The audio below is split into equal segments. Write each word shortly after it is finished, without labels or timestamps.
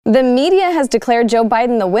The media has declared Joe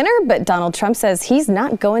Biden the winner, but Donald Trump says he's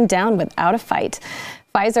not going down without a fight.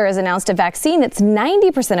 Pfizer has announced a vaccine that's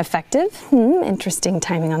 90% effective. Interesting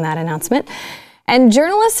timing on that announcement. And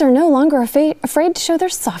journalists are no longer afraid to show their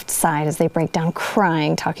soft side as they break down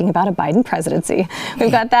crying, talking about a Biden presidency. We've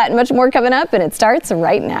got that and much more coming up, and it starts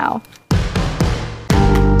right now.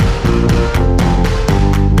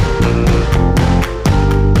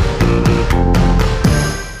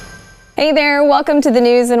 Hey there, welcome to the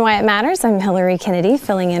news and why it matters. I'm Hillary Kennedy,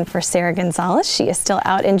 filling in for Sarah Gonzalez. She is still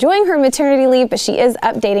out enjoying her maternity leave, but she is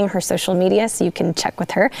updating her social media, so you can check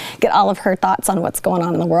with her, get all of her thoughts on what's going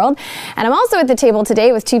on in the world. And I'm also at the table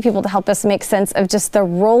today with two people to help us make sense of just the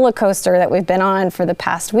roller coaster that we've been on for the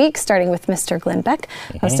past week, starting with Mr. Glenn Beck,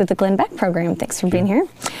 host of the Glenn Beck program. Thanks for being here.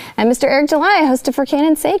 And Mr. Eric July, host of For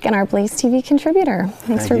Cannon's Sake and our Blaze TV contributor.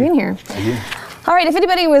 Thanks for being here. Thank you. All right, if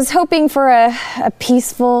anybody was hoping for a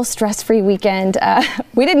peaceful, stress-free weekend,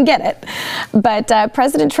 we didn't get it. But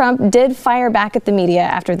President Trump did fire back at the media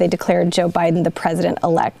after they declared Joe Biden the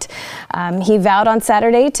president-elect. He vowed on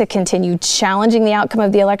Saturday to continue challenging the outcome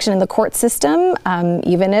of the election in the court system,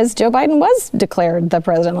 even as Joe Biden was declared the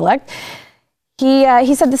president-elect.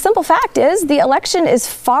 He said the simple fact is the election is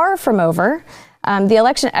far from over. The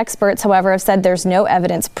election experts, however, have said there's no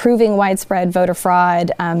evidence proving widespread voter fraud,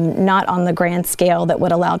 not on the grand scale that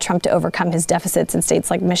would allow Trump to overcome his deficits in states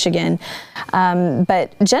like Michigan.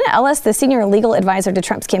 But Jenna Ellis, the senior legal advisor to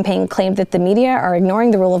Trump's campaign, claimed that the media are ignoring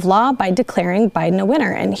the rule of law by declaring Biden a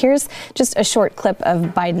winner. And here's just a short clip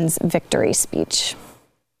of Biden's victory speech.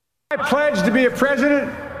 I pledge to be a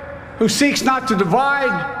president who seeks not to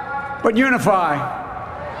divide, but unify.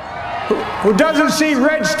 Who doesn't see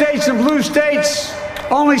red states and blue states,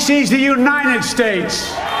 only sees the United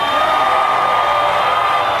States.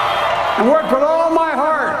 And work with all my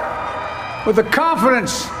heart, with the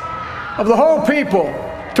confidence of the whole people,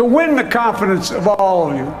 to win the confidence of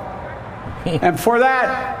all of you. And for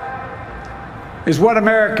that is what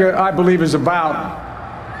America, I believe, is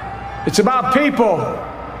about. It's about people.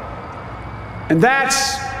 And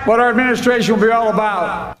that's what our administration will be all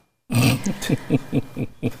about.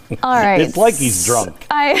 All right. It's like he's drunk.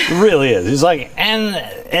 It really is. He's like,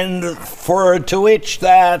 and for to which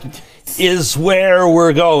that is where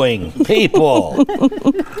we're going, people.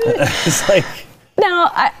 It's like.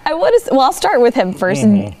 Now, I'll start with him first.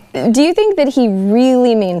 Mm-hmm. Do you think that he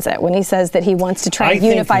really means it when he says that he wants to try and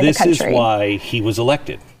unify the country? This is why he was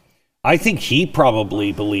elected. I think he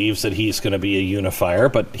probably believes that he's going to be a unifier,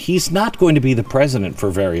 but he's not going to be the president for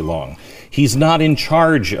very long. He's not in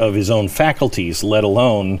charge of his own faculties, let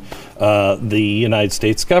alone the United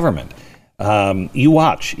States government. You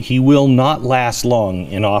watch. He will not last long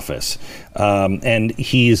in office, and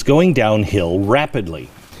he is going downhill rapidly.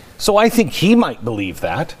 So I think he might believe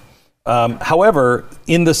that. However,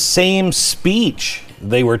 in the same speech,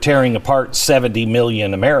 they were tearing apart 70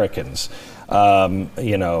 million Americans. Kamala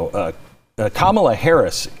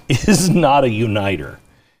Harris is not a uniter.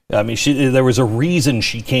 I mean, there was a reason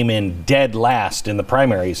she came in dead last in the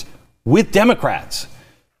primaries with Democrats.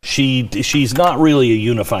 She's not really a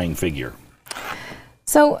unifying figure.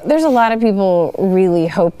 So there's a lot of people really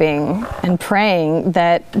hoping and praying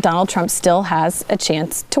that Donald Trump still has a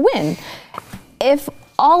chance to win. If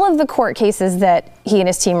all of the court cases that he and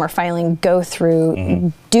his team are filing go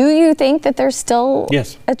through, do you think that there's still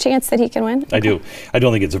a chance that he can win? I do. I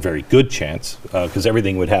don't think it's a very good chance because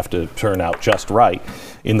everything would have to turn out just right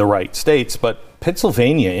in the right states. But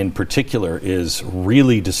Pennsylvania in particular is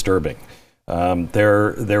really disturbing.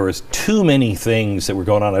 There was too many things that were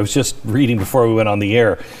going on. I was just reading before we went on the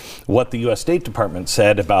air what the U.S. State Department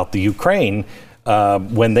said about the Ukraine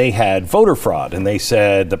when they had voter fraud. And they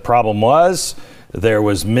said the problem was there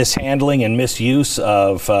was mishandling and misuse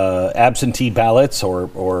of absentee ballots or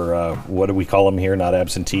what do we call them here? Not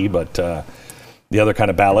absentee, but the other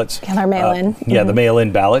kind of ballots. Yeah, they're mail-in. The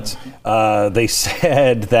mail-in ballots. They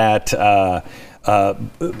said that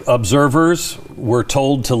observers were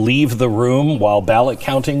told to leave the room while ballot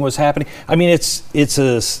counting was happening. I mean, it's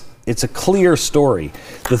a clear story.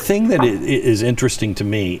 The thing that is interesting to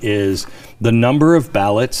me is the number of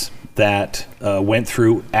ballots that went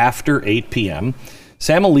through after 8 p.m.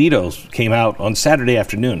 Sam Alito came out on Saturday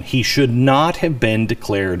afternoon. He should not have been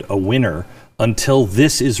declared a winner until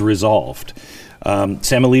this is resolved. Sam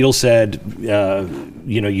Alito said,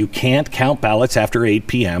 you can't count ballots after 8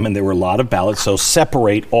 p.m., and there were a lot of ballots, so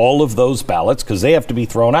separate all of those ballots because they have to be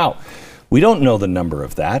thrown out. We don't know the number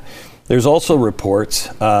of that. There's also reports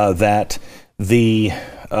that the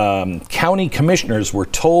county commissioners were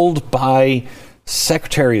told by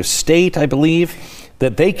Secretary of State, I believe,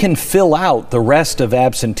 that they can fill out the rest of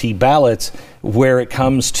absentee ballots where it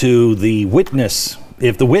comes to the witness.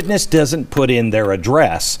 If the witness doesn't put in their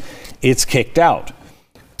address, it's kicked out.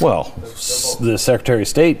 Well, the Secretary of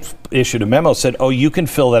State issued a memo, said, oh, you can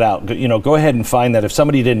fill that out. Go ahead and find that. If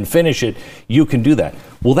somebody didn't finish it, you can do that.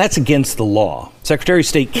 Well, that's against the law. Secretary of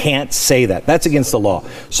State can't say that. That's against the law.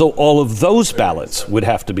 So all of those ballots would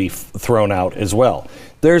have to be thrown out as well.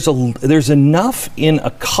 There's enough in a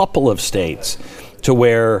couple of states to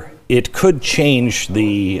where it could change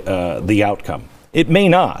the outcome. It may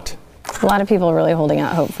not. A lot of people are really holding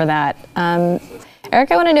out hope for that.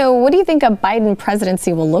 Eric, I want to know, what do you think a Biden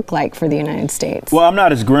presidency will look like for the United States? Well, I'm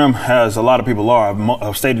not as grim as a lot of people are.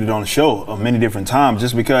 I've stated it on the show many different times,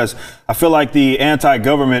 just because I feel like the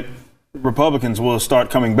anti-government Republicans will start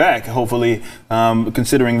coming back, hopefully,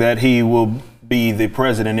 considering that he will be the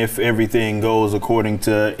president if everything goes according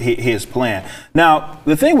to his plan. Now,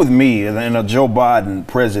 the thing with me in a Joe Biden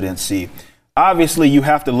presidency, obviously, you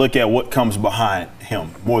have to look at what comes behind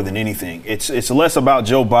him more than anything. It's less about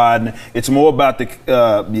Joe Biden. It's more about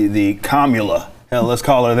the Kamala. Hell, let's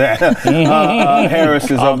call her that.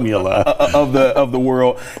 Harris's of the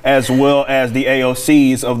world, as well as the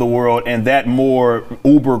AOCs of the world, and that more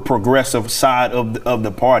uber progressive side of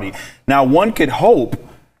the party. Now, one could hope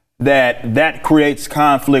that creates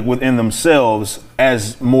conflict within themselves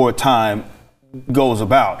as more time goes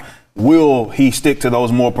about. Will he stick to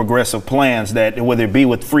those more progressive plans, that whether it be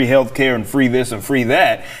with free health care and free this and free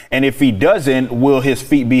that? And if he doesn't, will his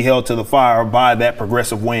feet be held to the fire by that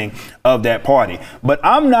progressive wing of that party? But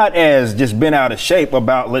I'm not as just bent out of shape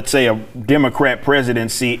about, let's say, a Democrat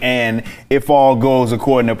presidency, and if all goes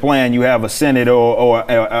according to plan, you have a Senate or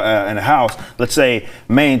a House, let's say,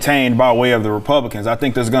 maintained by way of the Republicans. I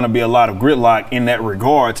think there's going to be a lot of gridlock in that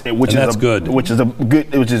regards, which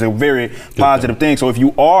is a very positive thing. So if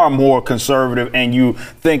you are more conservative and you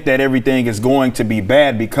think that everything is going to be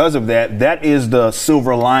bad because of that, that is the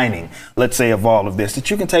silver lining, let's say, of all of this,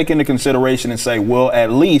 that you can take into consideration and say, well,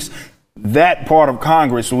 at least that part of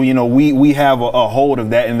Congress, we have a hold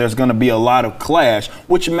of that, and there's going to be a lot of clash,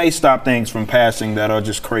 which may stop things from passing that are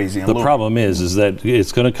just crazy. The problem is that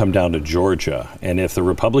it's going to come down to Georgia, and if the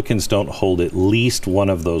Republicans don't hold at least one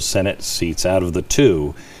of those Senate seats out of the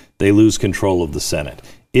two, they lose control of the Senate.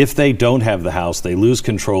 If they don't have the House, they lose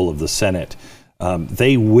control of the Senate.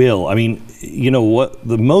 They will. I mean, you know what?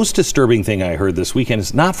 The most disturbing thing I heard this weekend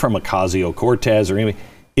is not from Ocasio-Cortez or anything.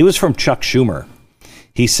 It was from Chuck Schumer.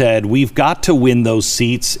 He said, we've got to win those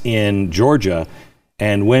seats in Georgia,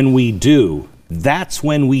 and when we do, that's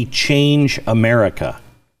when we change America.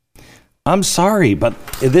 I'm sorry, but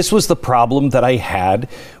this was the problem that I had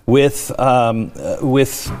with Barack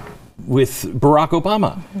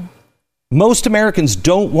Obama. Mm-hmm. Most Americans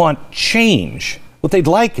don't want change. What they'd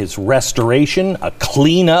like is restoration, a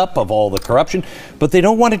cleanup of all the corruption, but they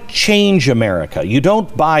don't want to change America. You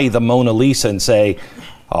don't buy the Mona Lisa and say,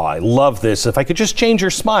 oh, I love this. If I could just change her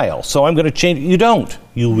smile, so I'm going to change. You don't.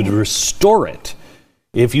 You would restore it.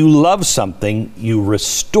 If you love something, you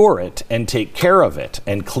restore it and take care of it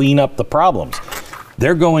and clean up the problems.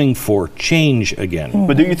 They're going for change again.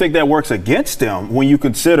 But do you think that works against them when you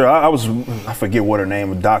consider, I forget what her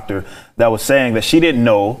name, a doctor that was saying that she didn't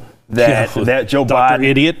know that Joe Dr. Biden,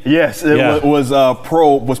 Idiot? Yes, was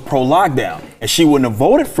pro lockdown, and she wouldn't have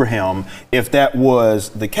voted for him if that was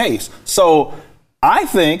the case. So I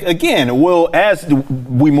think, again, as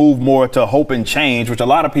we move more to hope and change, which a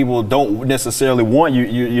lot of people don't necessarily want,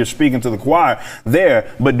 you're speaking to the choir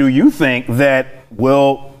there, but do you think that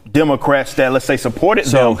Democrats that, let's say, supported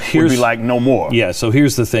them would be like, no more? Yeah, so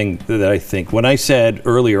here's the thing that I think. When I said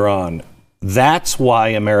earlier on, that's why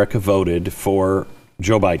America voted for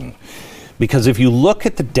Joe Biden. Because if you look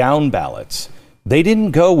at the down ballots, they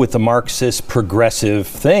didn't go with the Marxist progressive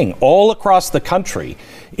thing. All across the country,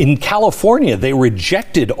 in California, they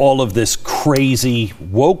rejected all of this crazy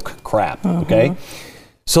woke crap, okay?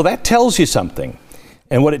 So that tells you something.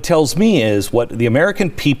 And what it tells me is what the American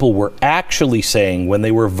people were actually saying when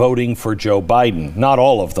they were voting for Joe Biden, not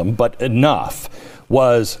all of them, but enough,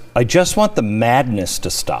 was, I just want the madness to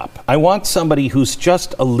stop. I want somebody who's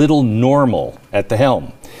just a little normal at the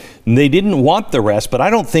helm. And they didn't want the rest, but I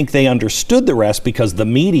don't think they understood the rest because the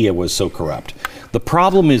media was so corrupt. The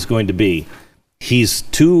problem is going to be, he's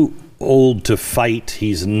too old to fight.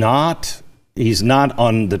 He's not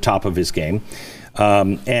on the top of his game.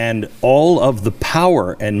 And all of the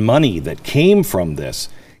power and money that came from this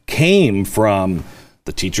came from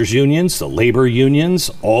the teachers' unions, the labor unions,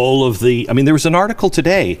 there was an article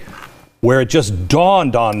today where it just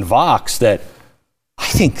dawned on Vox that I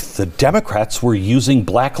think the Democrats were using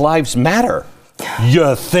Black Lives Matter.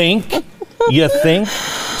 You think?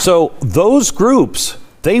 So those groups,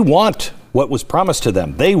 they want what was promised to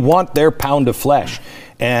them. They want their pound of flesh.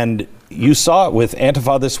 And you saw it with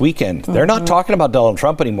Antifa this weekend. They're not talking about Donald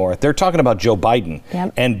Trump anymore. They're talking about Joe Biden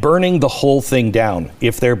and burning the whole thing down.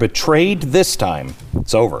 If they're betrayed this time,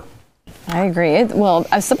 it's over. I agree. Well,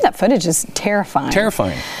 some of that footage is terrifying.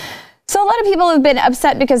 Terrifying. So a lot of people have been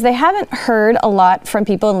upset because they haven't heard a lot from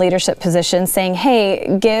people in leadership positions saying,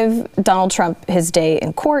 hey, give Donald Trump his day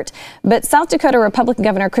in court. But South Dakota Republican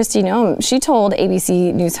Governor Kristi Noem, she told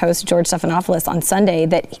ABC News host George Stephanopoulos on Sunday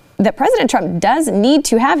that President Trump does need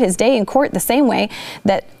to have his day in court the same way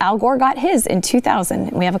that Al Gore got his in 2000.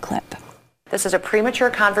 And we have a clip. This is a premature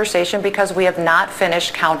conversation because we have not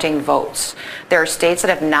finished counting votes. There are states that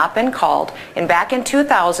have not been called. And back in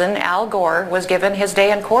 2000, Al Gore was given his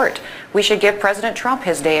day in court. We should give President Trump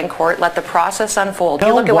his day in court. Let the process unfold.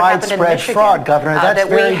 You look at what happened in Michigan. Fraud, Governor. That's that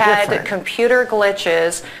very we had different. computer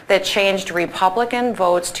glitches that changed Republican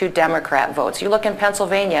votes to Democrat votes. You look in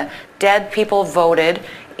Pennsylvania, dead people voted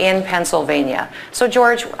in Pennsylvania. So,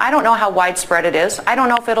 George, I don't know how widespread it is. I don't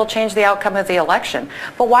know if it'll change the outcome of the election.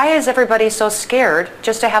 But why is everybody so scared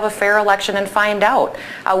just to have a fair election and find out?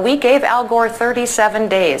 We gave Al Gore 37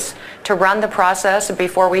 days to run the process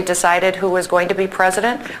before we decided who was going to be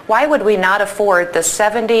president. Why would we not afford the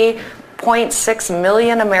 70.6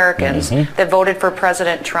 million Americans that voted for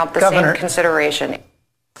President Trump the same consideration?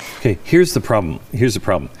 Okay, here's the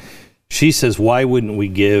problem. She says, why wouldn't we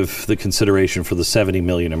give the consideration for the 70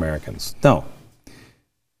 million Americans? No.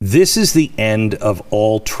 This is the end of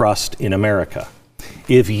all trust in America.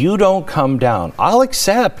 If you don't come down, I'll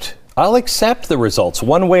accept the results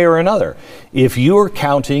one way or another. If you're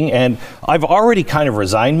counting, and I've already kind of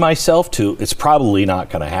resigned myself to, it's probably not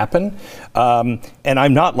going to happen. And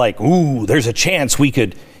I'm not like, ooh, there's a chance we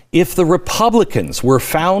could. If the Republicans were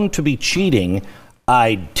found to be cheating,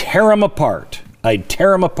 I'd tear them apart.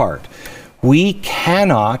 We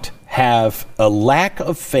cannot have a lack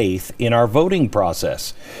of faith in our voting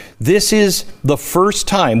process. This is the first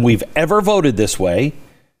time we've ever voted this way.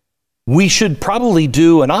 We should probably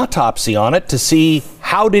do an autopsy on it to see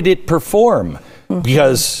how did it perform,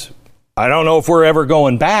 because I don't know if we're ever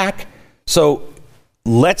going back. So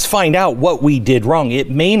let's find out what we did wrong. It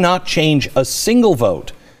may not change a single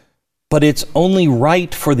vote, but it's only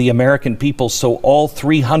right for the American people, so all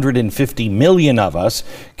 350 million of us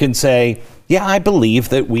can say, yeah, I believe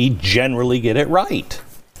that we generally get it right.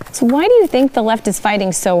 So why do you think the left is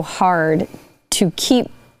fighting so hard to keep?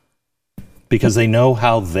 Because they know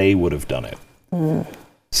how they would have done it.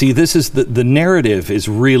 See, this is the narrative is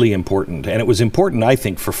really important. And it was important, I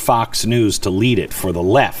think, for Fox News to lead it for the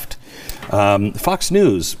left. Fox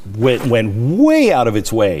News went way out of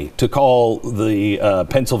its way to call the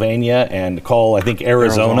Pennsylvania and call, I think,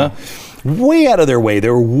 Arizona. Way out of their way. They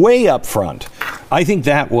were way up front. I think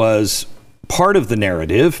that was part of the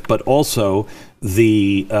narrative, but also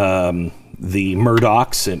the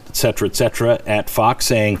Murdochs, et cetera, at Fox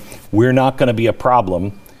saying, we're not going to be a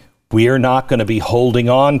problem. We are not going to be holding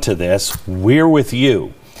on to this. We're with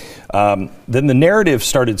you. Then the narrative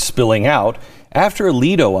started spilling out after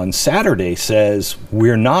Alito on Saturday says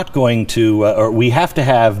we're not going to, or we have to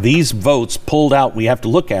have these votes pulled out. We have to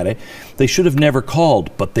look at it. They should have never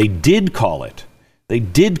called, but they did call it.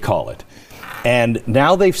 And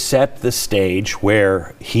now they've set the stage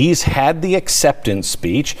where he's had the acceptance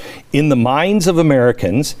speech. In the minds of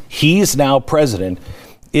Americans, he's now president.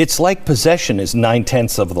 It's like possession is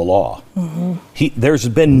 9/10 of the law. There's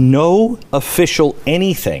been no official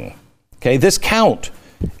anything. Okay, this count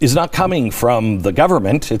is not coming from the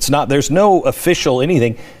government. There's no official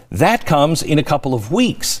anything. That comes in a couple of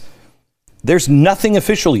weeks. There's nothing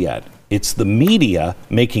official yet. It's the media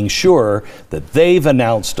making sure that they've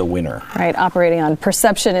announced a winner. Right, operating on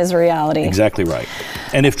perception is reality. Exactly right.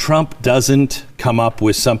 And if Trump doesn't come up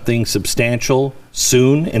with something substantial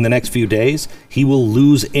soon in the next few days, he will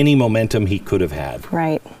lose any momentum he could have had.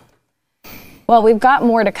 Right. Well, we've got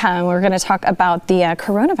more to come. We're going to talk about the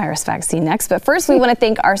coronavirus vaccine next. But first, we want to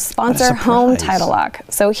thank our sponsor, Home Title Lock.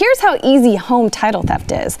 So here's how easy home title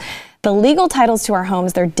theft is. The legal titles to our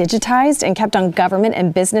homes, they're digitized and kept on government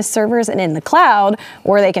and business servers and in the cloud,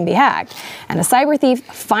 or they can be hacked. And a cyber thief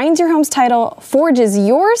finds your home's title, forges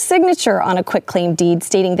your signature on a quitclaim deed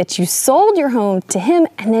stating that you sold your home to him,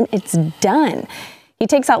 and then it's done. He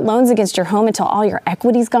takes out loans against your home until all your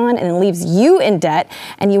equity's gone and then leaves you in debt,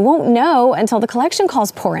 and you won't know until the collection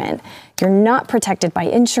calls pour in. You're not protected by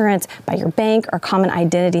insurance, by your bank, or common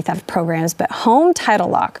identity theft programs, but Home Title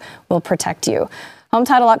Lock will protect you. Home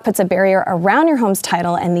Title Lock puts a barrier around your home's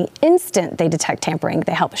title, and the instant they detect tampering,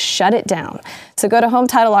 they help shut it down. So go to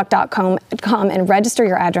HometitleLock.com and register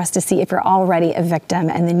your address to see if you're already a victim,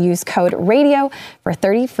 and then use code RADIO for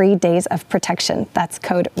 30 free days of protection. That's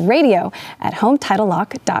code RADIO at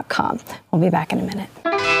HometitleLock.com. We'll be back in a minute.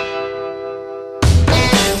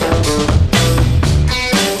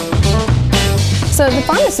 So the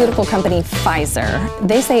pharmaceutical company Pfizer,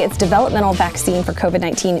 they say its developmental vaccine for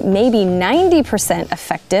COVID-19 may be 90%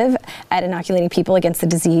 effective at inoculating people against the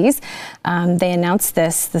disease. They announced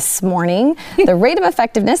this morning. The rate of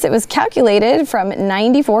effectiveness, it was calculated from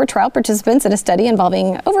 94 trial participants in a study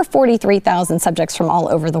involving over 43,000 subjects from all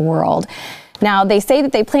over the world. Now, they say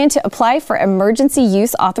that they plan to apply for emergency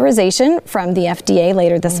use authorization from the FDA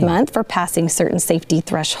later this month for passing certain safety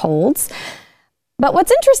thresholds. But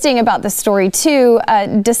what's interesting about this story, too,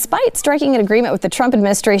 despite striking an agreement with the Trump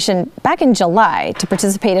administration back in July to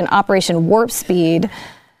participate in Operation Warp Speed,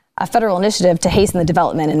 a federal initiative to hasten the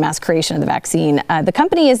development and mass creation of the vaccine, the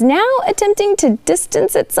company is now attempting to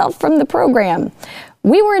distance itself from the program.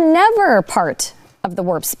 We were never part of the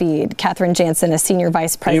Warp Speed, Katherine Jansen, a senior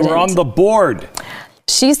vice president. They were on the board.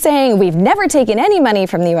 She's saying we've never taken any money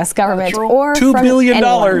from the U.S. government or $2 from billion.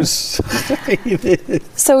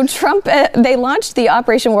 So Trump, they launched the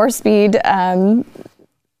Operation Warp Speed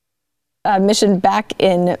mission back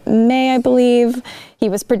in May, I believe. He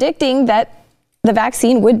was predicting that the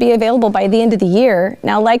vaccine would be available by the end of the year.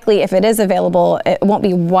 Now, likely, if it is available, it won't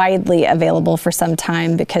be widely available for some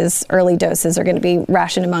time because early doses are going to be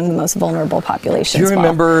rationed among the most vulnerable populations. Do you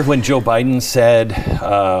remember when Joe Biden said,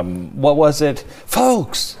 what was it?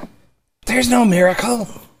 Folks, there's no miracle.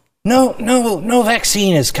 No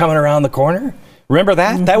vaccine is coming around the corner. Remember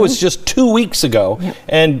that? Mm-hmm. That was just 2 weeks ago. Yep.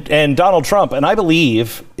 And Donald Trump, and I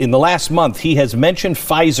believe in the last month, he has mentioned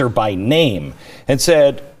Pfizer by name and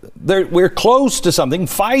said, we're close to something.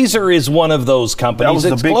 Pfizer is one of those companies.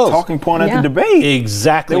 That was the big talking point at the debate.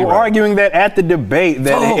 Exactly. They were arguing that at the debate,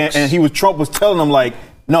 and Trump was telling them, like,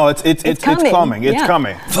 no, it's coming. It's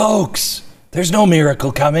coming. Folks, there's no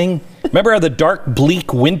miracle coming. Remember the dark,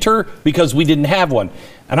 bleak winter? Because we didn't have one.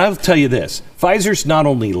 And I'll tell you this, Pfizer's not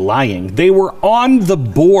only lying, they were on the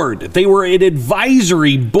board. They were an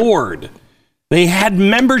advisory board. They had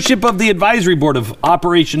membership of the advisory board of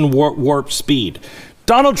Operation Warp Speed.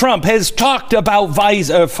 Donald Trump has talked about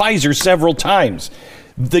Pfizer several times.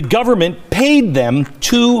 The government paid them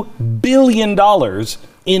 $2 billion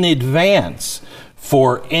in advance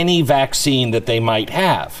for any vaccine that they might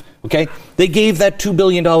have. Okay? They gave that $2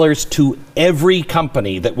 billion to every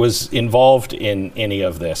company that was involved in any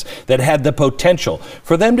of this, that had the potential.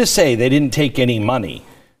 For them to say they didn't take any money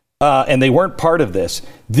and they weren't part of this,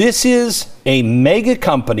 this is a mega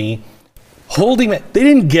company holding it. They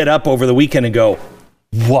didn't get up over the weekend and go,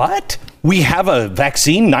 what? We have a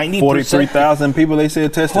vaccine, 90%? 43,000 people, they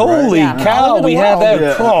said, tested, Holy cow, we have that.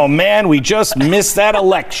 Yeah. Oh, man, we just missed that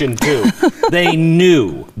election, too. They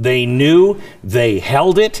knew, they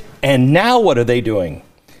held it, and now what are they doing?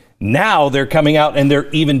 Now they're coming out and they're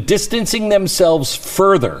even distancing themselves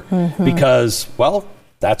further because, well,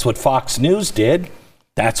 that's what Fox News did.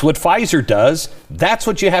 That's what Pfizer does. That's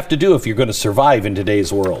what you have to do if you're going to survive in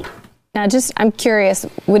today's world. Now, I'm curious,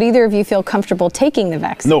 would either of you feel comfortable taking the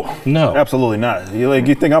vaccine? No, absolutely not.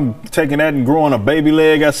 You think I'm taking that and growing a baby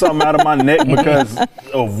leg or something out of my neck because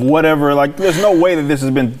of whatever? Like, there's no way that this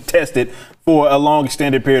has been tested for a long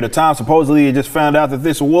extended period of time. Supposedly, it just found out that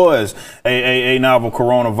this was a novel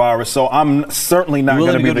coronavirus. So I'm certainly not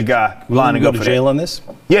going to be the guy lining up for jail on this.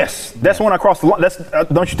 Yes, that's when I crossed the line.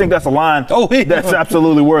 Don't you think that's a line? That's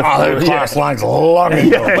absolutely worth it. They cross lines long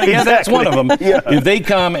ago. But yeah, that's one of them. If they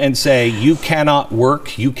come and say you cannot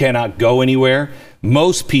work, you cannot go anywhere,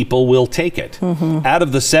 most people will take it. Out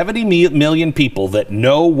of the 70 million people that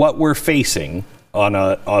know what we're facing on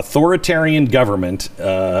an authoritarian government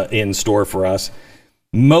in store for us,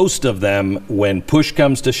 most of them, when push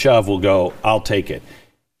comes to shove, will go, I'll take it.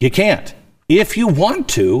 You can't. If you want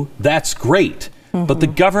to, that's great. But the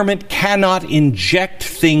government cannot inject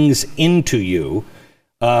things into you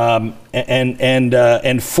and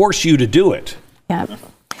force you to do it. Yeah.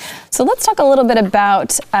 So let's talk a little bit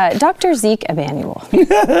about Dr. Zeke Emanuel. He's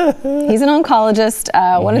an oncologist,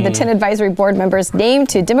 one of the 10 advisory board members named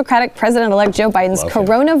to Democratic President-elect Joe Biden's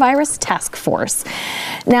coronavirus task force.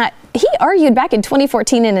 Now, he argued back in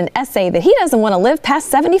 2014 in an essay that he doesn't want to live past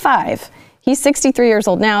 75. He's 63 years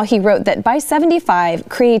old now. He wrote that by 75,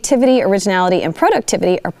 creativity, originality, and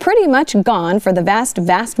productivity are pretty much gone for the vast,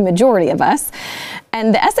 vast majority of us.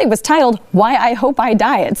 And the essay was titled, Why I Hope I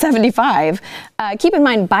Die at 75. Keep in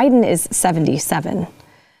mind, Biden is 77.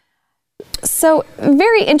 So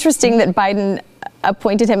very interesting that Biden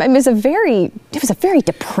appointed him. It was a very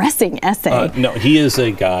depressing essay. No, he is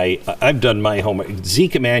a guy. I've done my homework.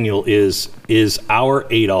 Zeke Emanuel is our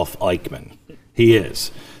Adolf Eichmann. He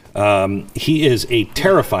is. He is a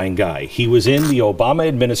terrifying guy. He was in the Obama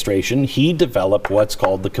administration. He developed what's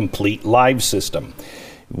called the complete live system.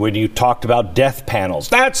 When you talked about death panels,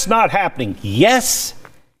 that's not happening. Yes,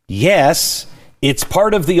 it's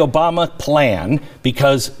part of the Obama plan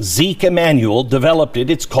because Zeke Emanuel developed it.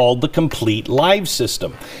 It's called the complete live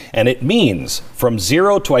system. And it means from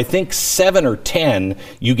 0 to I think 7 or 10,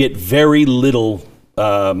 you get very little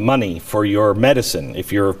money for your medicine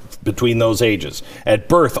if you're between those ages. At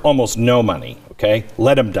birth, almost no money, okay?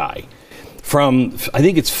 Let them die. From, I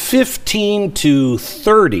think it's 15 to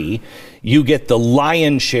 30, you get the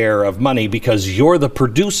lion's share of money because you're the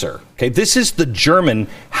producer. Okay, this is the German,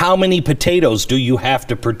 how many potatoes do you have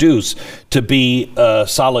to produce to be a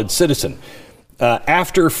solid citizen?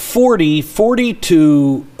 After 40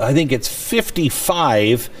 to, I think it's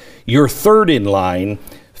 55, you're third in line.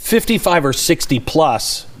 55 or 60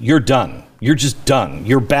 plus, you're done. You're just done.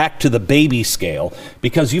 You're back to the baby scale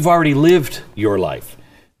because you've already lived your life.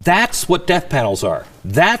 That's what death panels are.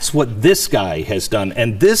 That's what this guy has done.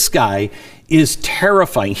 And this guy is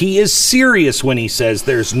terrifying. He is serious when he says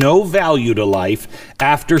there's no value to life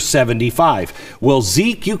after 75. Well,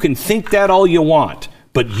 Zeke, you can think that all you want,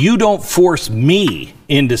 but you don't force me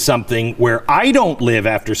into something where I don't live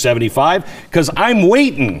after 75 because I'm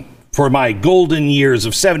waiting for my golden years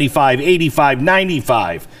of 75, 85,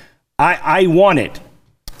 95. I want it.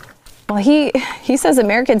 Well, he says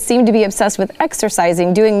Americans seem to be obsessed with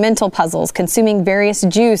exercising, doing mental puzzles, consuming various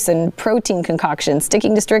juice and protein concoctions,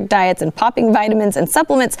 sticking to strict diets, and popping vitamins and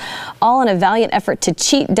supplements, all in a valiant effort to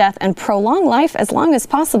cheat death and prolong life as long as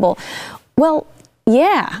possible. Well,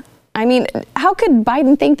 yeah. I mean, how could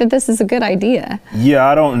Biden think that this is a good idea? Yeah,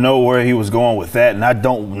 I don't know where he was going with that, and I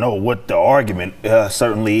don't know what the argument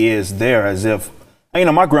certainly is there, as if, you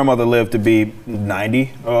know, my grandmother lived to be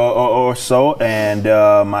 90 or so, and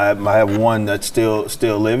I have one that's still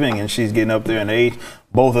living, and she's getting up there in age.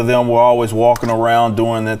 Both of them were always walking around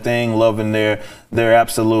doing their thing, loving their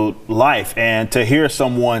absolute life. And to hear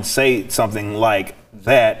someone say something like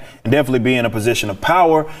that, and definitely be in a position of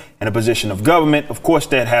power and a position of government, of course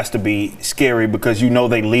that has to be scary because you know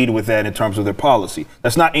they lead with that in terms of their policy.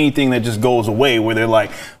 That's not anything that just goes away where they're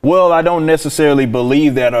like, well, I don't necessarily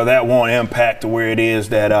believe that, or that won't impact where it is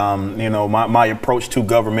that, you know, my approach to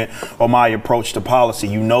government or my approach to policy.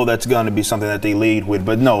 You know that's going to be something that they lead with.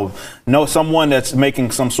 But no, someone that's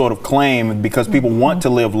making some sort of claim because people want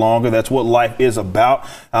to live longer. That's what life is about.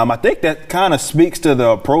 I think that kind of speaks to the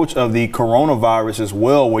approach of the coronavirus as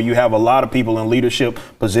well, where you have a lot of people in leadership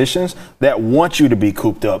positions that want you to be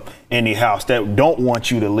cooped up in the house, that don't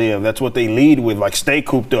want you to live. That's what they lead with, like, stay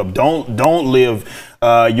cooped up. Don't live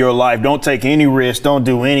your life. Don't take any risks. Don't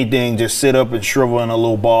do anything. Just sit up and shrivel in a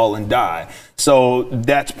little ball and die. So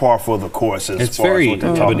that's par for the course as it's far very as what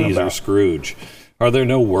they're talking Ebenezer about. Scrooge. Are there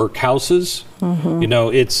no workhouses? You know,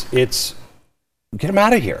 it's get them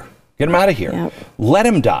out of here. Get them out of here. Yep. Let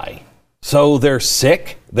them die. So they're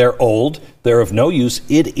sick, they're old, they're of no use.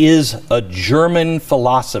 It is a German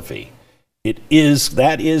philosophy. That's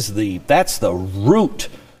the root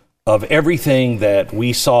of everything that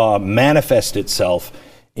we saw manifest itself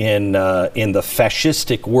in the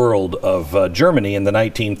fascistic world of Germany in the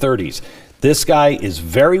 1930s. This guy is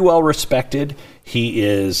very well respected. He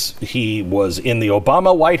was in the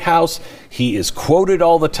Obama White House. He is quoted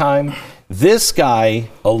all the time. This guy,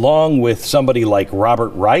 along with somebody like Robert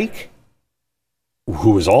Reich,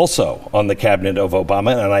 who is also on the cabinet of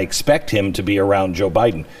Obama, and I expect him to be around Joe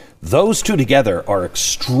Biden. Those two together are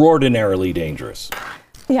extraordinarily dangerous.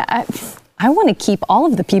 Yeah, I want to keep all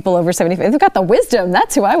of the people over 75. They've got the wisdom.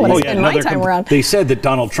 That's who I want to spend my time around. They said that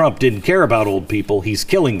Donald Trump didn't care about old people. He's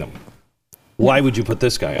killing them. Why would you put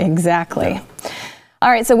this guy on? Exactly. Yeah.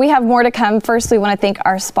 All right, so we have more to come. First, we want to thank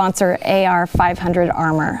our sponsor, AR500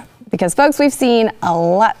 Armor. Because, folks, we've seen a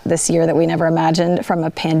lot this year that we never imagined, from a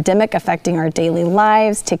pandemic affecting our daily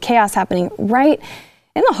lives to chaos happening right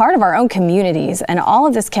in the heart of our own communities. And all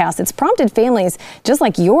of this chaos, it's prompted families just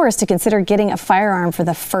like yours to consider getting a firearm for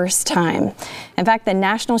the first time. In fact, the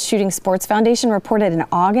National Shooting Sports Foundation reported in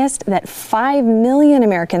August that 5 million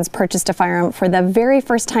Americans purchased a firearm for the very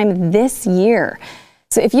first time this year.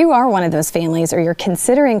 So if you are one of those families, or you're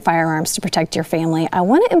considering firearms to protect your family, I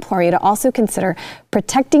want to implore you to also consider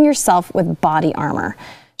protecting yourself with body armor.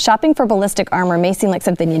 Shopping for ballistic armor may seem like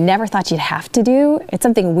something you never thought you'd have to do. It's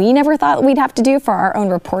something we never thought we'd have to do for our own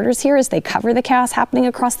reporters here as they cover the chaos happening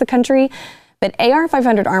across the country. But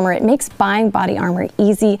AR500 Armor, it makes buying body armor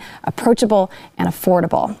easy, approachable, and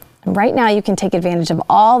affordable. And right now, you can take advantage of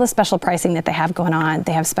all the special pricing that they have going on.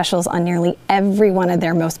 They have specials on nearly every one of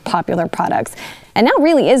their most popular products. And now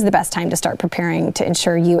really is the best time to start preparing to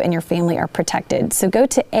ensure you and your family are protected. So go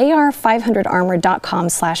to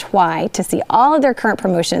ar500armor.com/Y to see all of their current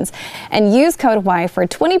promotions and use code Y for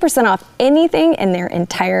 20% off anything in their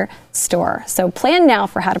entire store. So plan now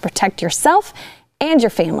for how to protect yourself and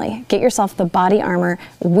your family. Get yourself the body armor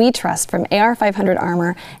we trust from AR500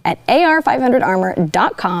 Armor at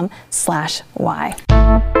ar500armor.com/Y.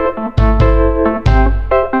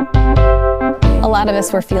 A lot of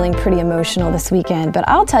us were feeling pretty emotional this weekend, but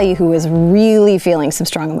I'll tell you who is really feeling some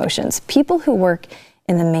strong emotions. People who work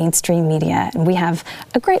in the mainstream media. And we have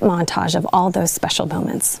a great montage of all those special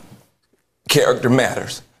moments. Character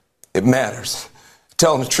matters. It matters.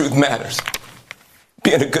 Telling the truth matters.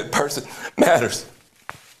 Being a good person matters.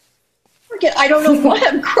 I don't know why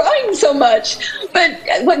I'm crying so much, but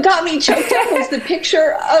what got me choked up was the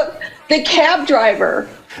picture of the cab driver.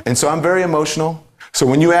 And so I'm very emotional. So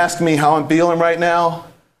when you ask me how I'm feeling right now,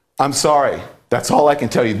 I'm sorry. That's all I can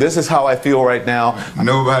tell you. This is how I feel right now.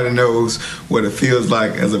 Nobody knows what it feels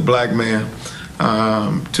like as a black man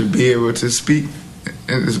to be able to speak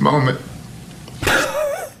in this moment.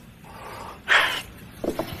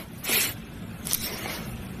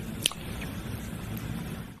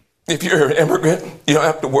 If you're an immigrant, you don't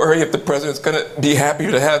have to worry if the president's going to be happy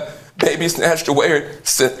to have babies snatched away or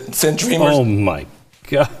send dreamers. Oh my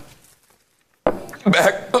God.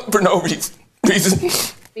 Back for no reason.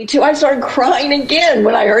 Me too. I started crying again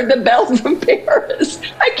when I heard the bell from Paris.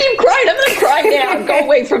 I keep crying. I'm going to cry now. Go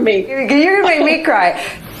away from me. You're going to make me cry.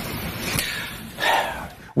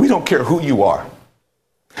 We don't care who you are.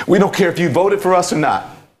 We don't care if you voted for us or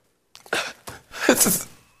not. This is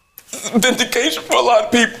vindication for a lot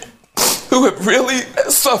of people who have really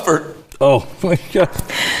suffered. Oh my God.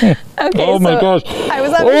 Okay, oh my gosh. I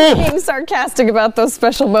was being sarcastic about those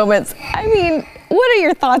special moments. I mean, what are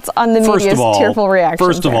your thoughts on the media's tearful reaction?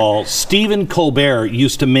 First of all, Stephen Colbert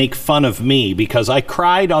used to make fun of me because I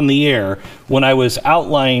cried on the air when I was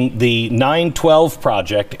outlining the 9/12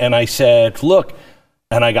 project, and I said, look,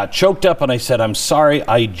 and I got choked up and I said, I'm sorry,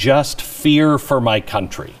 I just fear for my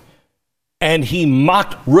country. And he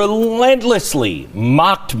relentlessly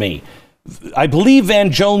mocked me. I believe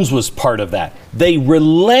Van Jones was part of that. They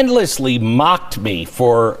relentlessly mocked me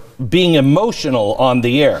for being emotional on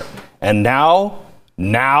the air. And now,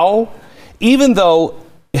 even though,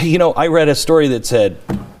 I read a story that said,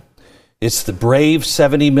 it's the brave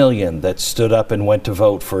 70 million that stood up and went to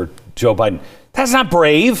vote for Joe Biden. That's not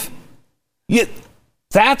brave.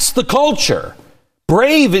 That's the culture.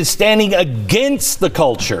 Brave is standing against the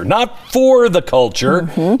culture, not for the culture.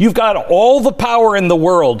 Mm-hmm. You've got all the power in the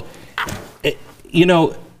world.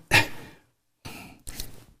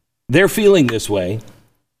 They're feeling this way.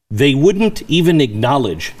 They wouldn't even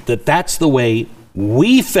acknowledge that that's the way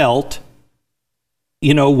we felt,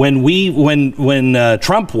 when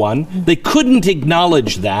Trump won. They couldn't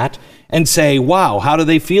acknowledge that and say, wow, how do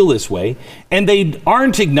they feel this way? And they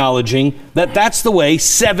aren't acknowledging that that's the way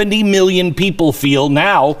 70 million people feel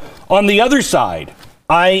now on the other side.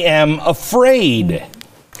 I am afraid.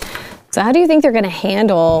 So how do you think they're going to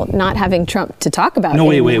handle not having Trump to talk about? No,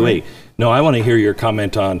 wait. No, I want to hear your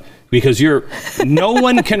comment on, because no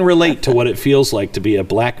one can relate to what it feels like to be a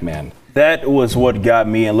black man. That was what got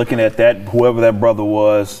me, and looking at that, whoever that brother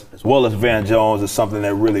was, as well as Van Jones, is something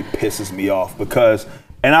that really pisses me off because,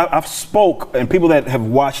 and I've spoke, and people that have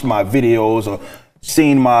watched my videos or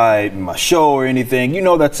seen my show or anything,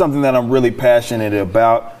 that's something that I'm really passionate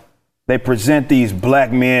about. They present these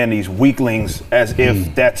black men, these weaklings, as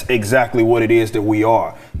if that's exactly what it is that we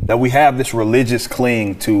are, that we have this religious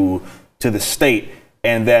cling to the state,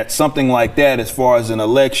 and that something like that, as far as an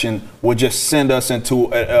election, would just send us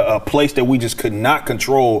into a place that we just could not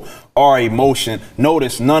control our emotion.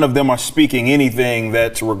 Notice none of them are speaking anything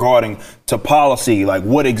that's regarding to policy, like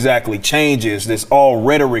what exactly changes. This all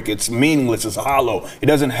rhetoric. It's meaningless. It's hollow. It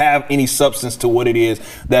doesn't have any substance to what it is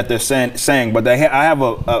that they're saying. But I have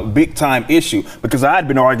a big time issue, because I had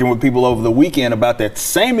been arguing with people over the weekend about that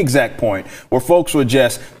same exact point, where folks were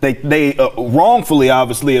just, they wrongfully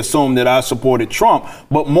obviously assumed that I supported Trump,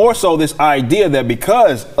 but more so this idea that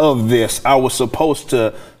because of this, I was supposed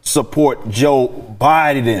to support Joe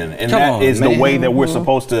Biden, and that's the way that we're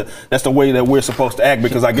supposed to act,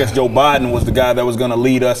 because I guess Joe Biden was the guy that was going to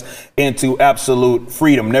lead us into absolute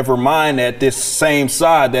freedom. Never mind that this same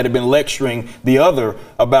side that had been lecturing the other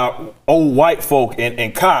about old white folk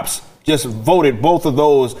and cops just voted both of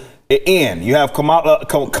those in. You have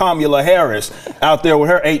Kamala Harris out there with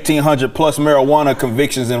her 1,800 plus marijuana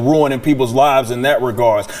convictions and ruining people's lives in that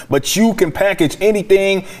regards. But you can package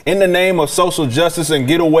anything in the name of social justice and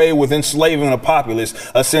get away with enslaving the populace,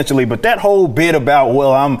 essentially. But that whole bit about,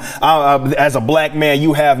 well, I'm as a black man,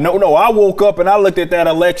 you have no. I woke up and I looked at that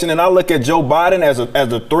election and I look at Joe Biden as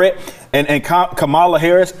a threat. And Kamala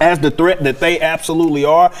Harris as the threat that they absolutely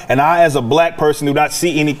are. And I, as a black person, do not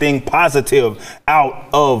see anything positive out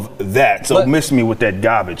of that. So miss me with that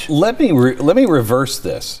garbage. Let me reverse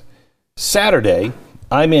this. Saturday,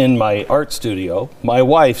 I'm in my art studio. My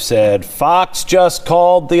wife said, Fox just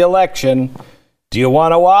called the election. Do you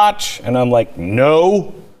want to watch? And I'm like,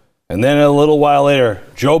 no. And then a little while later,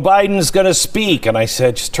 Joe Biden's going to speak. And I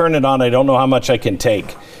said, just turn it on. I don't know how much I can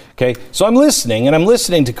take. Okay, so I'm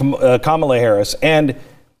listening to Kamala Harris, and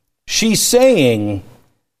she's saying,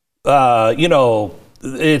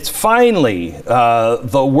 it's finally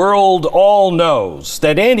the world all knows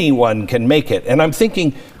that anyone can make it. And I'm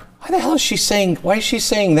thinking, why the hell is she saying? Why is she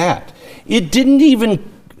saying that? It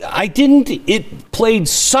played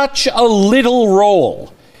such a little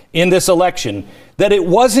role in this election that it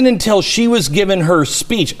wasn't until she was given her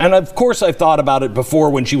speech, and of course I've thought about it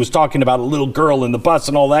before when she was talking about a little girl in the bus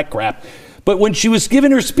and all that crap, but when she was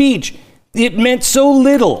given her speech, it meant so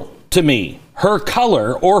little to me, her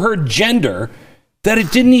color or her gender, that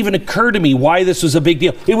it didn't even occur to me why this was a big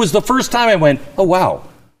deal. It was the first time I went, oh wow,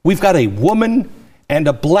 we've got a woman and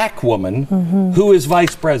a black woman who is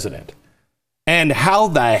vice president. And how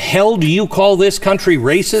the hell do you call this country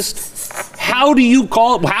racist? How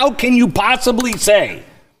can you possibly say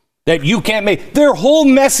that you can't make? Their whole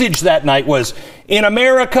message that night was, in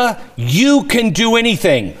America, you can do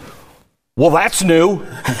anything. Well, that's new.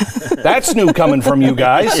 That's new coming from you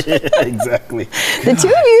guys. Yeah, exactly. The two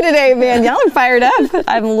of you today, man, y'all are fired up.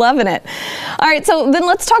 I'm loving it. All right, so then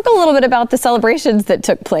let's talk a little bit about the celebrations that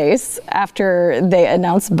took place after they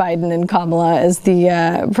announced Biden and Kamala as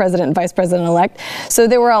the president and vice president-elect. So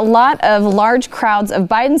there were a lot of large crowds of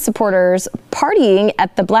Biden supporters partying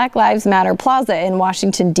at the Black Lives Matter Plaza in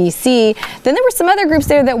Washington, D.C. Then there were some other groups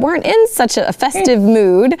there that weren't in such a festive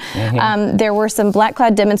mood. There were some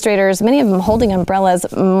black-clad demonstrators, many of them holding umbrellas,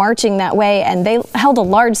 marching that way, and they held a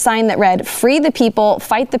large sign that read, "Free the people,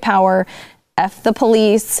 fight the power, F the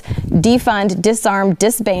police, defund, disarm,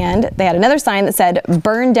 disband." They had another sign that said,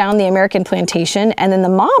 "Burn down the American plantation," and then the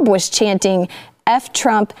mob was chanting, "F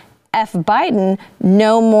Trump, F Biden,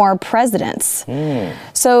 no more presidents."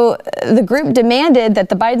 So the group demanded that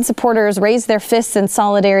the Biden supporters raise their fists in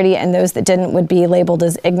solidarity, and those that didn't would be labeled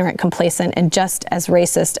as ignorant, complacent, and just as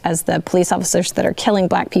racist as the police officers that are killing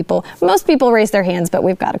black people. Most people raise their hands, but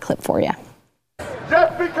we've got a clip for you.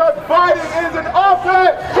 Just because Biden is in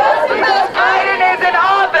office, does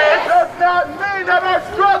not mean that our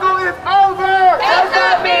struggle is over. Does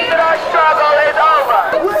not mean that our struggle is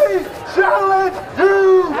over. We challenge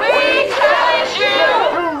you.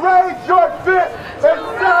 To raise your fist in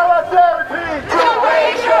solidarity.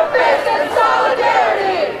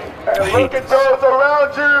 And look at those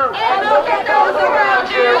around you.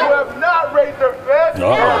 Who have not raised their fist.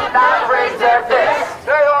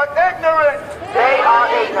 They are ignorant. They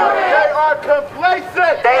are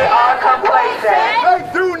complacent. They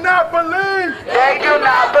do not believe.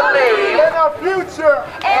 In a future.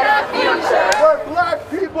 Where black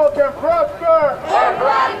people can prosper.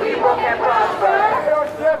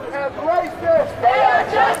 They are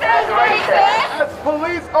just as racist. As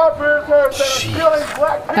police officers that are killing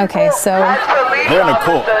black people. Okay, so they're in a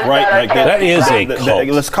cult, right? Like that is a cult.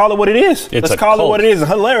 Let's call it what it is. Let's call it what it is. The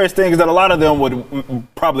hilarious thing is that a lot of them would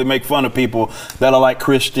probably make fun of people that are like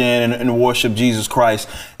Christian and worship Jesus Christ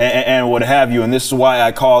and what have you. And this is why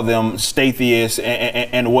I call them statheists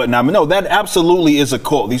and whatnot. But no, that absolutely is a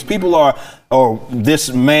cult. These people are, or this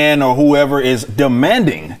man or whoever is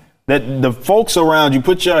demanding that the folks around you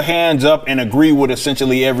put your hands up and agree with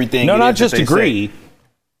essentially everything. No, not just agree. Say.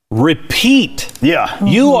 Repeat. Yeah.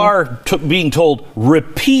 You are being told,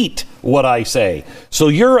 repeat what I say. So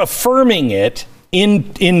you're affirming it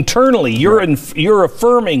internally. You're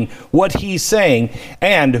affirming what he's saying.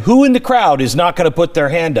 And who in the crowd is not going to put their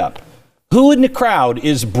hand up? Who in the crowd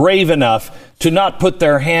is brave enough to not put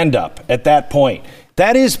their hand up at that point?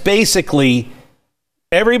 That is basically,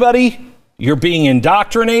 everybody, you're being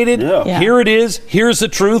indoctrinated. Yeah. Here it is. Here's the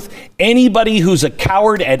truth. Anybody who's a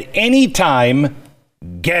coward at any time,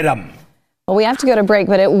 get them. Well, we have to go to break,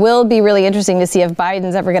 but it will be really interesting to see if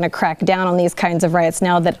Biden's ever going to crack down on these kinds of riots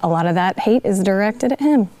now that a lot of that hate is directed at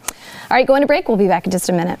him. All right, going to break. We'll be back in just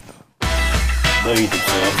a minute. They eat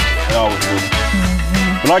themselves. They always do.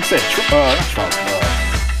 But like I said,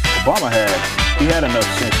 Obama had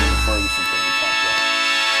enough sense in the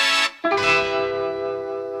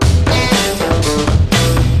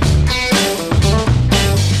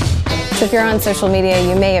So if you're on social media,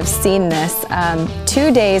 you may have seen this.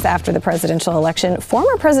 2 days after the presidential election,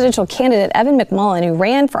 former presidential candidate Evan McMullin, who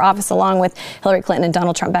ran for office along with Hillary Clinton and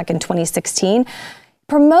Donald Trump back in 2016,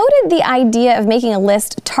 promoted the idea of making a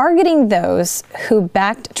list targeting those who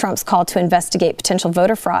backed Trump's call to investigate potential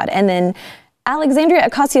voter fraud. And then Alexandria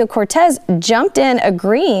Ocasio-Cortez jumped in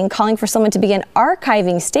agreeing, calling for someone to begin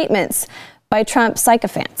archiving statements by Trump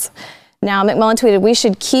sycophants. Now, McMullin tweeted, "We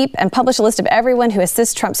should keep and publish a list of everyone who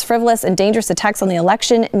assists Trump's frivolous and dangerous attacks on the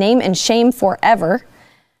election, name and shame forever."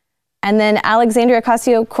 And then Alexandria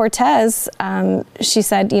Ocasio-Cortez, she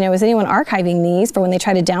said, is anyone archiving these for when they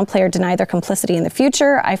try to downplay or deny their complicity in the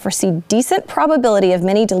future? I foresee decent probability of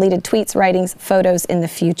many deleted tweets, writings, photos in the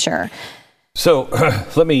future. So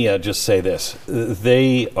let me just say this.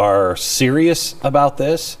 They are serious about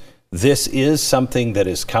this. This is something that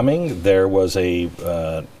is coming. There was a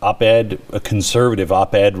conservative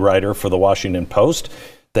op-ed writer for the Washington Post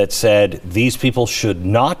that said these people should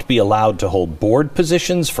not be allowed to hold board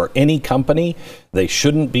positions for any company. They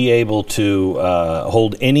shouldn't be able to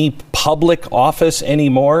hold any public office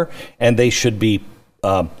anymore, and they should be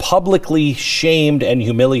publicly shamed and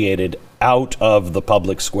humiliated out of the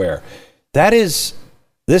public square.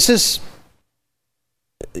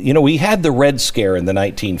 We had the Red Scare in the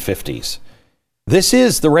 1950s. This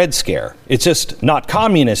is the Red Scare. It's just not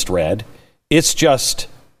communist red. It's just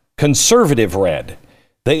conservative red.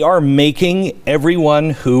 They are making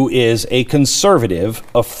everyone who is a conservative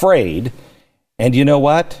afraid. And you know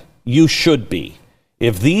what? You should be.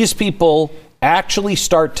 If these people actually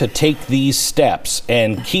start to take these steps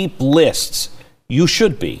and keep lists, you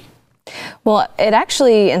should be. Well, it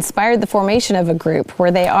actually inspired the formation of a group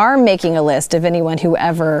where they are making a list of anyone who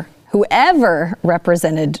ever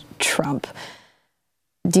represented Trump.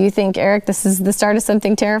 Do you think, Eric, this is the start of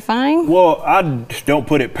something terrifying? Well, I don't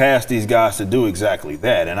put it past these guys to do exactly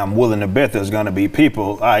that. And I'm willing to bet there's going to be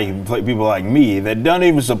people like me that don't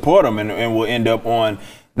even support them and will end up on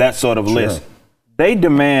that sort of list. They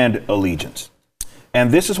demand allegiance.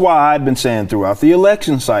 And this is why I've been saying throughout the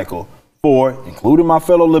election cycle, for including my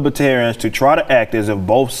fellow libertarians, to try to act as if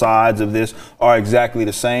both sides of this are exactly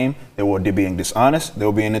the same. They were being dishonest. They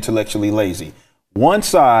were being intellectually lazy. One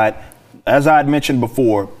side, as I had mentioned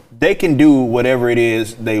before, they can do whatever it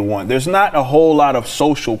is they want. There's not a whole lot of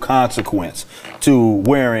social consequence to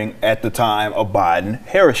wearing, at the time, a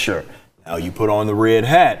Biden-Harris shirt. Now you put on the red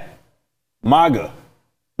hat, MAGA,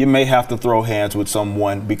 you may have to throw hands with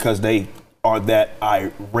someone because they are that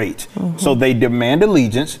irate. Mm-hmm. So they demand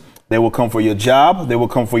allegiance. They will come for your job. They will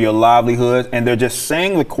come for your livelihood. And they're just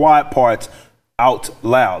saying the quiet parts out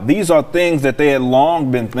loud. These are things that they had long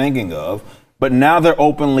been thinking of, but now they're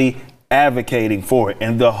openly advocating for it.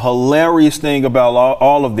 And the hilarious thing about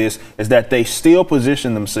all of this is that they still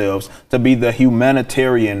position themselves to be the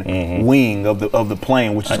humanitarian wing of the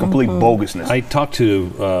plane, which is complete bogusness. I talked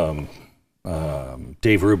to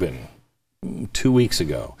Dave Rubin 2 weeks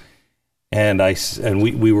ago. And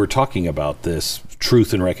we were talking about this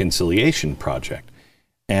Truth and Reconciliation Project.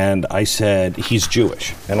 And I said, he's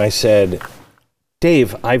Jewish. And I said,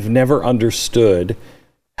 Dave, I've never understood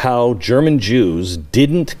how German Jews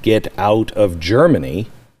didn't get out of Germany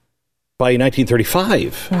by 1935.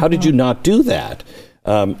 Mm-hmm. How did you not do that?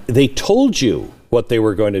 They told you what they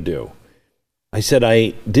were going to do. I said,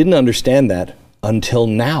 I didn't understand that until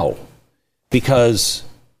now. Because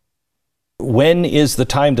when is the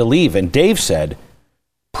time to leave? And Dave said,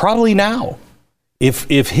 probably now.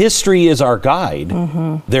 If history is our guide,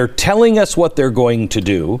 they're telling us what they're going to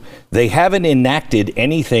do. They haven't enacted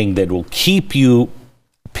anything that will keep you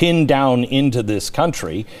pinned down into this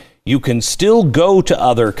country. You can still go to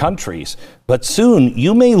other countries, but soon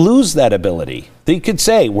you may lose that ability. They could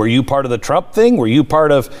say, were you part of the Trump thing? Were you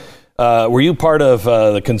part of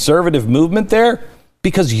the conservative movement there?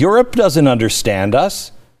 Because Europe doesn't understand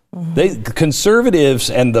us. The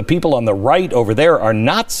conservatives and the people on the right over there are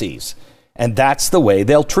Nazis, and that's the way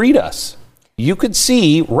they'll treat us. You could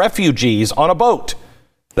see refugees on a boat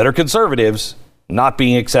that are conservatives not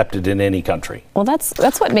being accepted in any country. Well, that's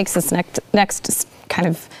what makes this next kind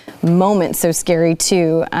of moment so scary,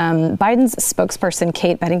 too. Biden's spokesperson,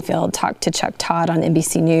 Kate Bedingfield, talked to Chuck Todd on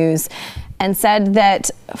NBC News and said that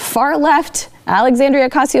far left Alexandria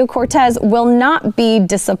Ocasio-Cortez will not be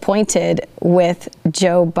disappointed with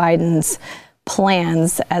Joe Biden's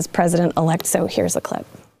plans as president-elect. So here's a clip.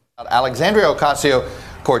 Alexandria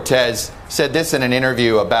Ocasio-Cortez said this in an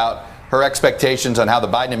interview about her expectations on how the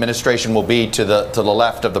Biden administration will be to the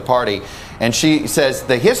left of the party. And she says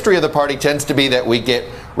the history of the party tends to be that we get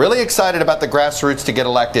really excited about the grassroots to get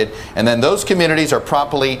elected, and then those communities are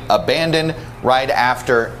promptly abandoned right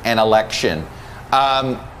after an election.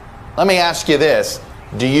 Let me ask you this.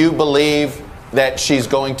 Do you believe that she's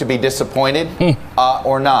going to be disappointed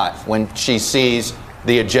or not when she sees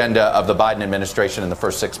the agenda of the Biden administration in the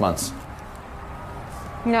first 6 months?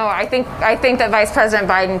 No, I think that Vice President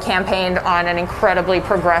Biden campaigned on an incredibly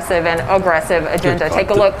progressive and aggressive agenda.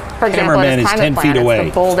 Take a look, for example, at his climate plan. It's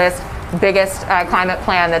the boldest, biggest climate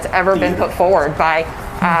plan that's ever been put forward by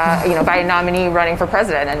by a nominee running for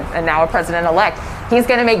president and now a president-elect. He's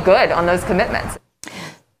going to make good on those commitments.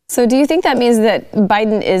 So do you think that means that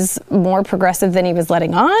Biden is more progressive than he was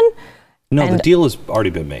letting on? No, the deal has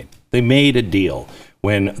already been made. They made a deal.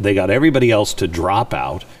 When they got everybody else to drop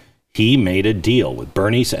out, he made a deal with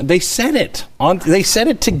Bernie. They said it. They said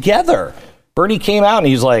it together. Bernie came out and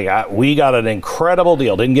he's like, we got an incredible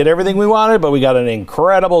deal. Didn't get everything we wanted, but we got an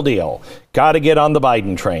incredible deal. Got to get on the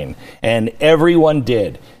Biden train. And everyone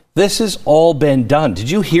did. This has all been done. Did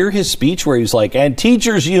you hear his speech where he's like, and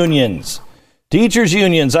teachers unions,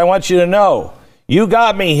 I want you to know, you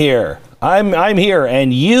got me here. I'm here,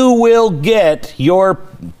 and you will get your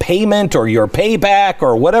payment or your payback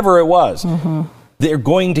or whatever it was. Mm-hmm. They're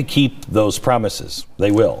going to keep those promises.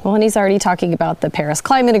 They will. Well, and he's already talking about the Paris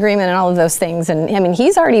Climate Agreement and all of those things. And I mean,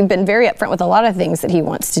 he's already been very upfront with a lot of things that he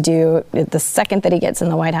wants to do the second that he gets in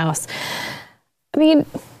the White House. I mean,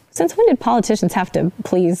 since when did politicians have to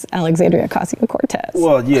please Alexandria Ocasio-Cortez?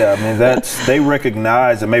 Well, yeah, I mean, they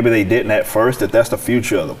recognize, and maybe they didn't at first, that that's the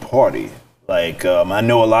future of the party. Like, I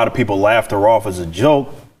know a lot of people laughed her off as a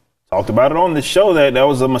joke. Talked about it on the show that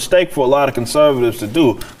was a mistake for a lot of conservatives to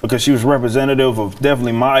do because she was representative of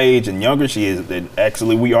definitely my age and younger. She is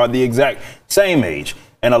actually, we are the exact same age.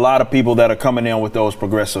 And a lot of people that are coming in with those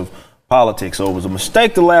progressive politics. So it was a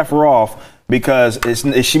mistake to laugh her off because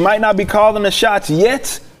she might not be calling the shots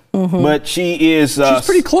yet, but she is. She's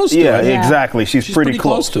pretty close to it. Yeah, exactly. She's pretty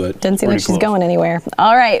close to it. Doesn't seem like she's going anywhere.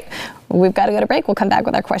 All right. We've got to go to break. We'll come back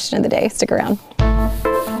with our question of the day. Stick around.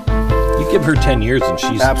 You give her 10 years and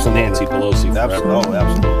she's absolutely Nancy Pelosi forever.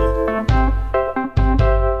 Absolutely.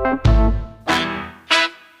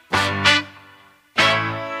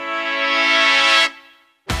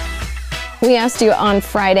 We asked you on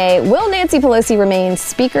Friday, will Nancy Pelosi remain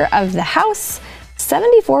Speaker of the House?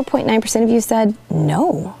 74.9% of you said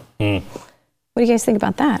no. What do you guys think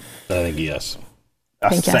about that? I think yes.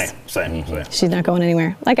 Same. She's not going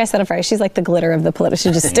anywhere. Like I said on Friday, she's like the glitter of the political.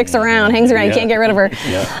 She just sticks around, hangs around. You can't get rid of her.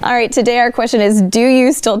 Yeah. All right, today our question is, do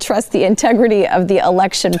you still trust the integrity of the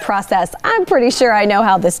election process? I'm pretty sure I know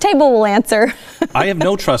how this table will answer. I have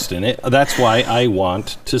no trust in it. That's why I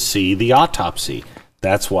want to see the autopsy.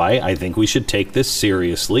 That's why I think we should take this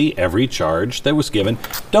seriously. Every charge that was given.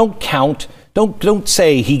 Don't count. Don't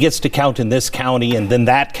say he gets to count in this county and then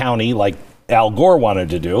that county like Al Gore wanted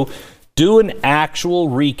to do. Do an actual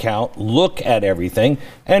recount, look at everything,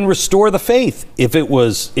 and restore the faith. If it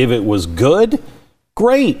was good,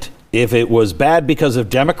 great. If it was bad because of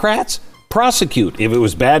Democrats, prosecute. If it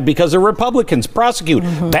was bad because of Republicans, prosecute.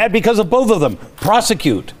 Bad because of both of them,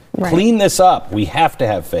 prosecute. Right. Clean this up. We have to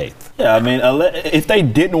have faith. Yeah, I mean, if they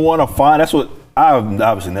didn't want to find, that's what I've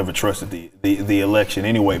obviously never trusted the election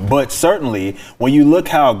anyway. But certainly, when you look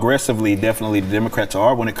how aggressively, definitely the Democrats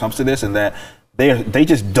are when it comes to this, and that they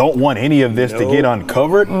just don't want any of this to get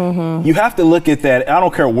uncovered. You have to look at that. I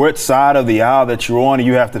don't care what side of the aisle that you're on.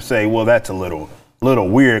 You have to say, well, that's a little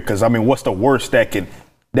weird because I mean, what's the worst that can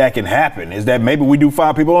happen? Is that maybe we do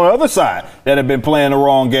find people on the other side that have been playing the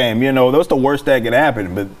wrong game? You know, that's the worst that could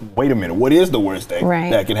happen. But wait a minute, what is the worst that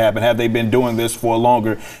can happen? Have they been doing this for a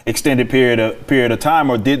longer, extended period of time,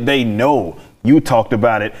 or did they know? You talked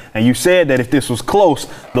about it, and you said that if this was close,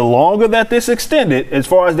 the longer that this extended, as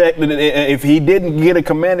far as that, if he didn't get a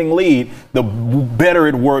commanding lead, the better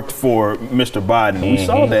it worked for Mr. Biden. We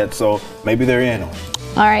saw that, so maybe they're in on it.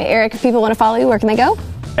 All right, Eric, if people want to follow you, where can they go?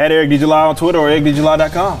 At Eric D. July on Twitter or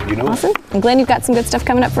EricDJuly.com. You know. Awesome. And Glenn, you've got some good stuff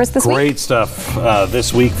coming up for us this week. Great stuff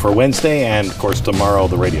this week for Wednesday, and of course tomorrow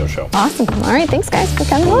the radio show. Awesome. All right, thanks guys for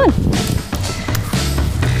coming on.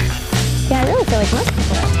 Yeah, I really feel like most people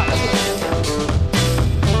have talked.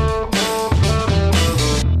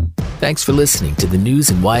 Thanks for listening to the news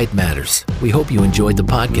and why it matters. We hope you enjoyed the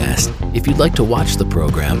podcast. If you'd like to watch the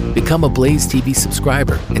program, become a Blaze TV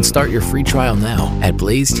subscriber and start your free trial now at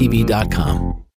blazetv.com.